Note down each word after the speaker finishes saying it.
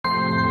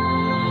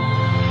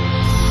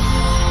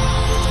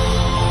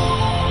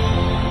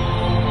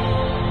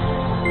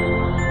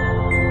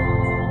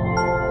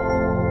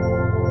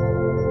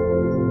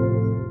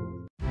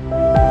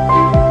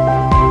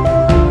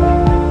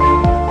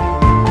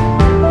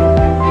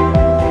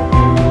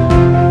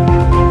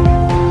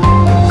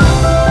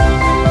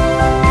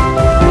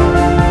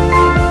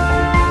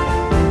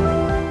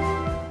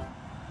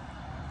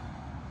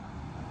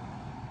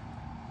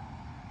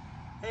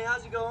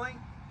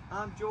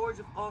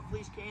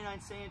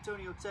Canine, San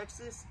Antonio,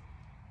 Texas.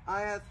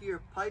 I have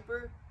here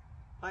Pieper.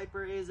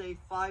 Pieper is a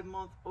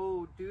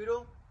 5-month-old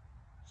Doodle.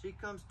 She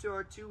comes to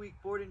our 2-week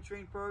board and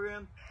train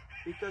program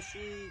because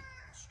she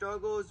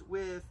struggles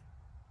with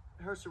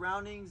her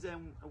surroundings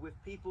and with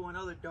people and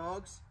other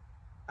dogs,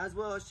 as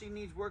well as she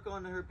needs work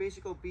on her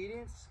basic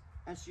obedience,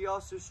 and she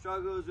also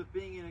struggles with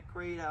being in a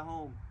crate at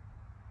home.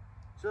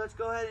 So let's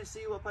go ahead and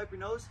see what Pieper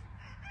knows.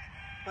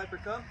 Pieper,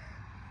 come.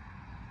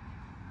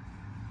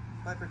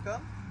 Pieper,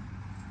 come.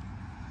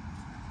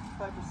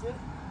 Pieper, sit.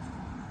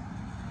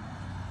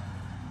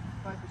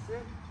 Pieper,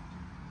 sit.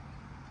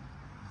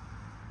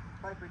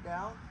 Pieper,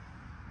 down.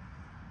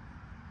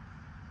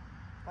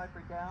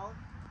 Pieper, down.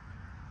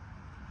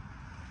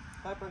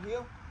 Pieper,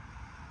 heel.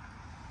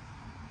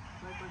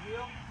 Pieper,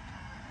 heel.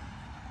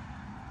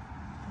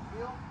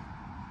 Heel.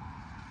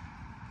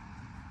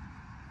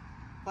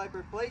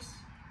 Pieper, place.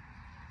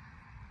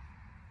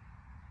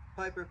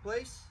 Pieper,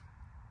 place.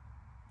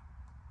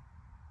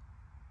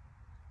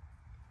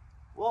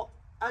 Well,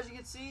 as you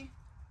can see,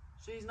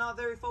 she's not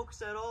very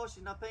focused at all.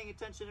 She's not paying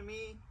attention to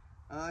me.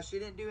 She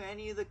didn't do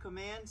any of the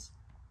commands.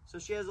 So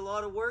she has a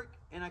lot of work,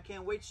 and I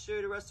can't wait to show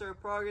you the rest of her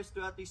progress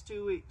throughout these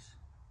 2 weeks.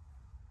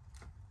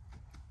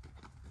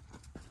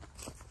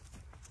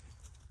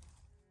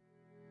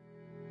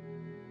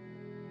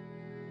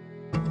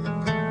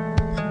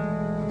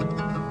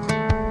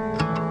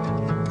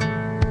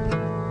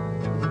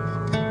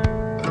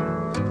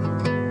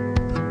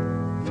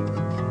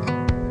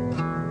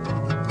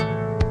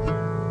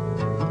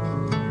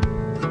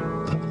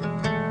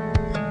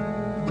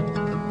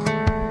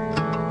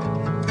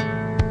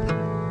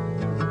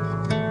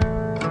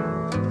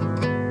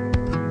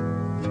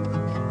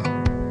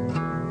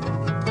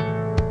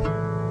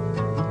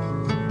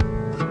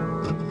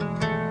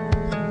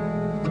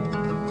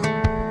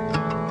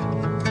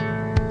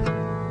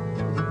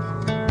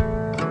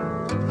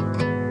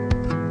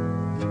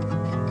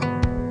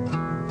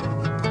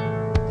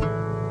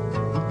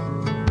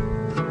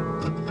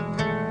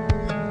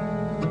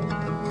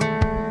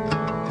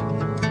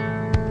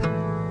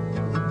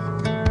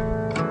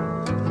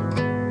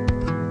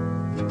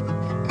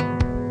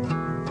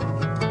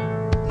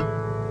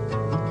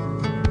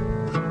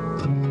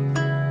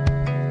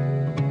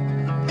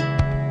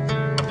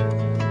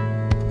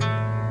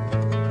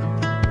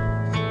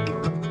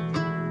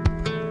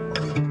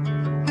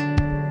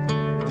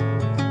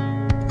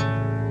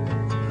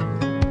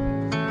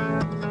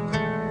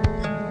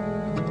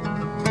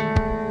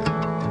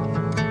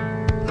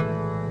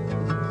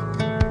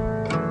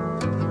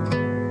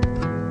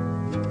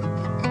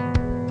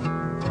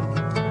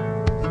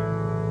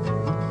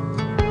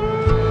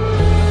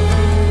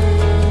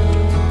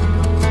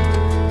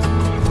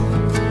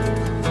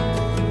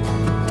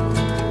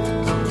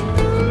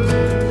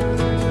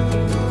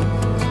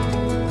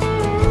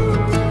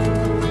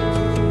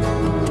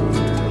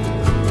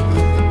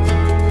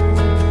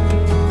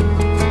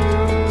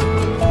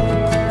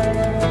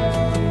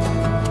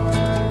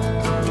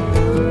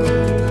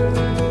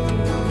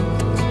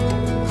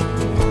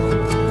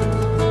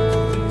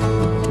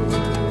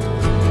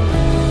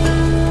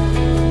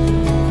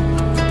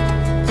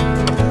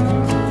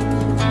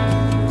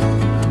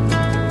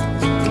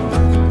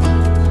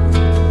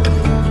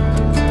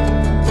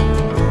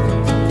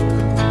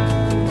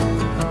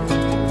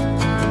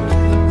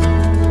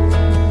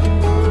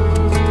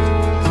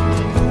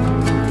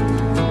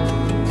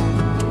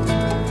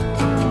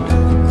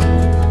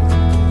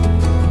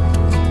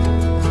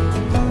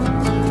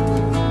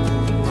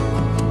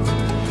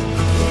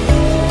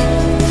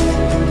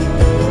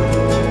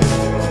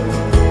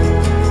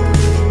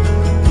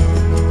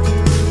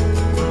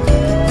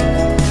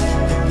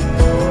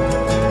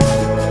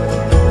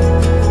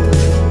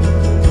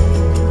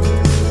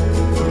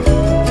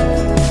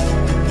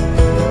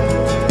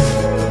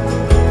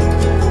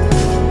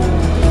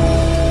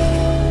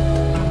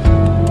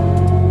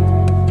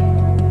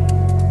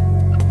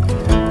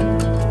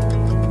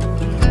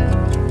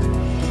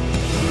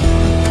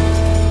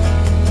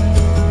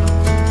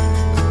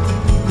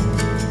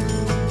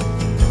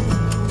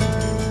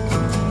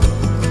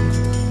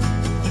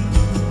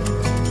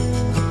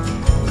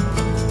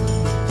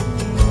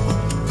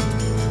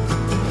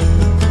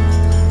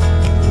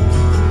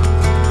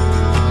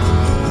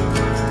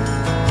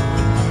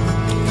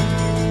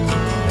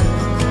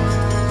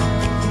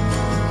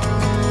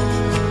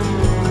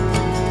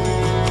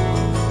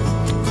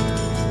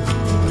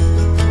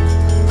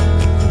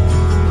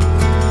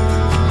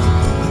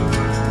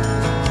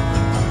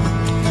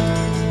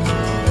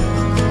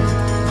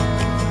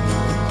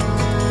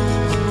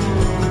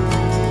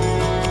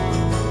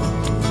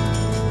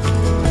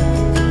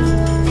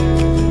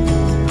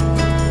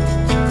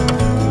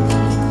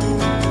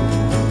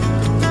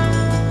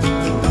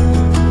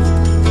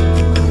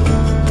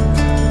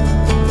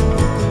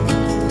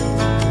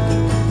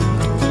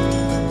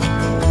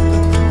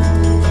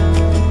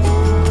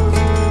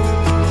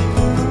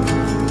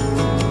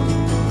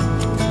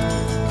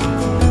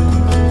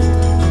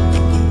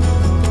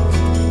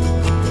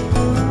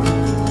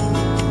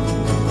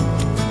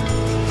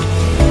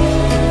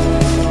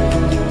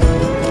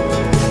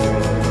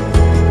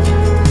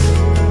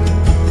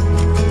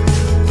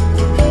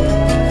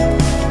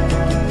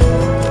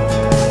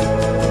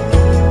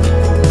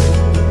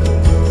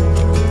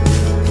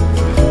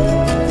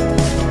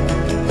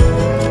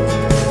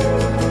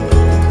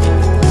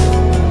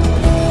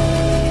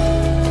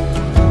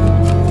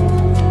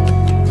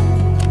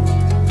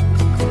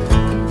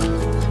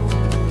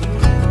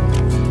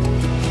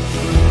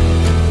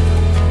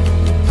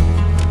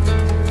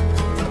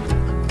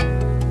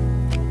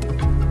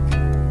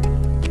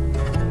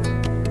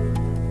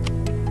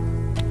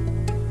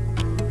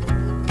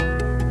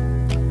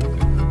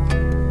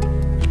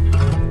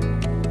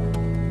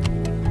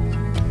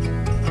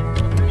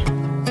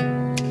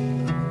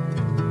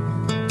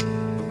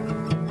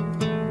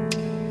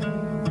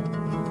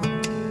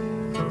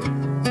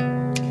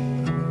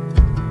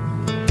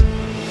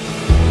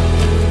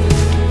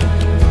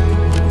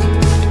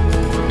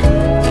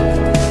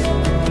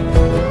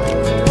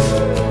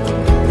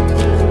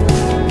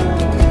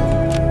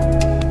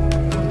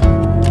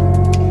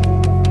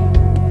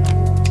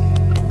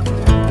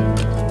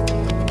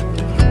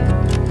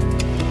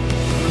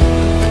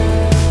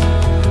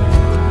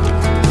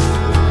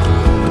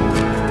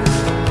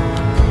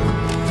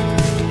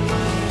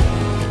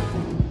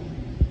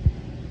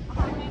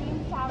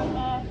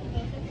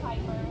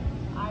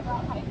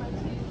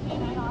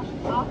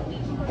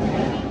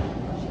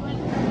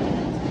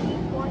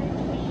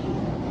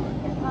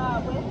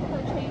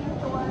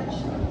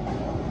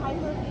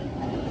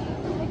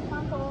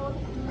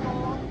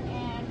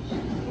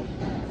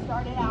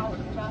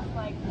 just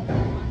like a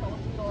 6-month-old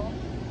Doodle.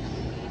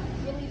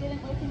 She really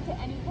didn't listen to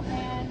any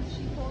commands.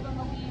 She pulled on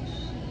the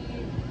leash.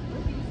 She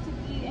refused to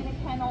be in a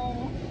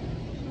kennel.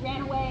 She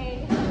ran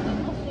away. She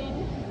didn't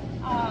listen.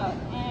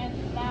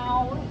 And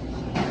now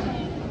she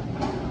can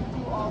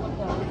do all of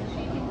those.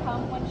 She can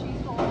come when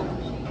she's told.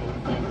 She can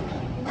sit.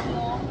 She can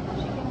kneel.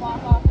 She can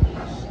walk off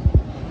leash.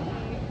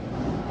 She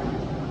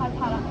has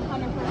had a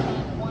 100%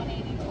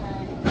 180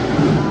 turn.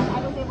 I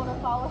was able to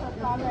follow her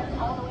progress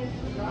all the way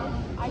through.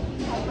 I see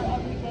Pieper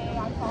every day.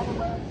 I saw the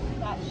work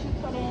that she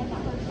put in,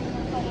 that her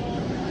trainer put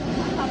in.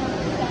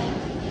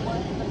 100%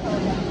 worth the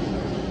program.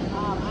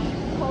 I'm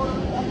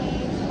totally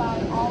amazed by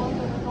all of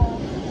the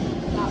results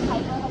that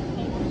Pieper has been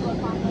able to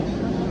accomplish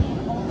within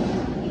only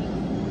 2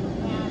 weeks.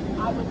 And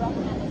I would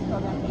recommend this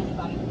program to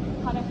anybody.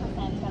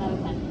 100% 10 out of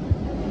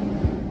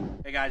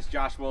 10. Hey guys,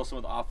 Josh Wilson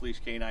with Off Leash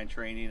Canine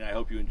Training. I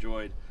hope you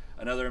enjoyed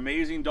another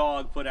amazing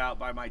dog put out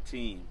by my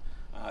team.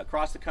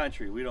 Across the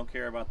country, we don't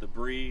care about the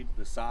breed,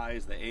 the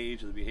size, the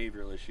age, or the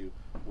behavioral issue.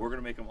 We're going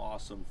to make them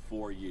awesome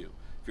for you.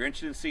 If you're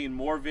interested in seeing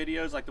more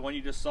videos like the one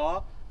you just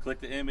saw, click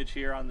the image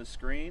here on the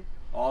screen.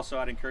 Also,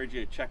 I'd encourage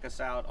you to check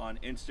us out on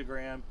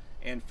Instagram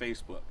and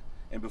Facebook.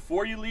 And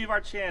before you leave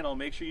our channel,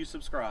 make sure you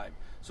subscribe.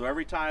 So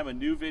every time a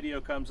new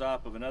video comes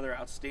up of another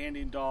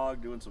outstanding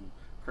dog doing some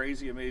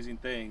crazy, amazing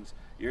things,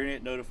 you're going to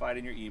get notified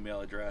in your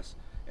email address.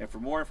 And for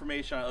more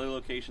information on other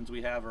locations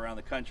we have around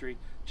the country,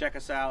 check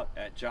us out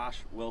at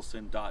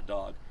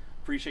joshwilson.dog.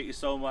 Appreciate you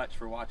so much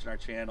for watching our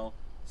channel.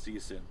 See you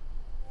soon.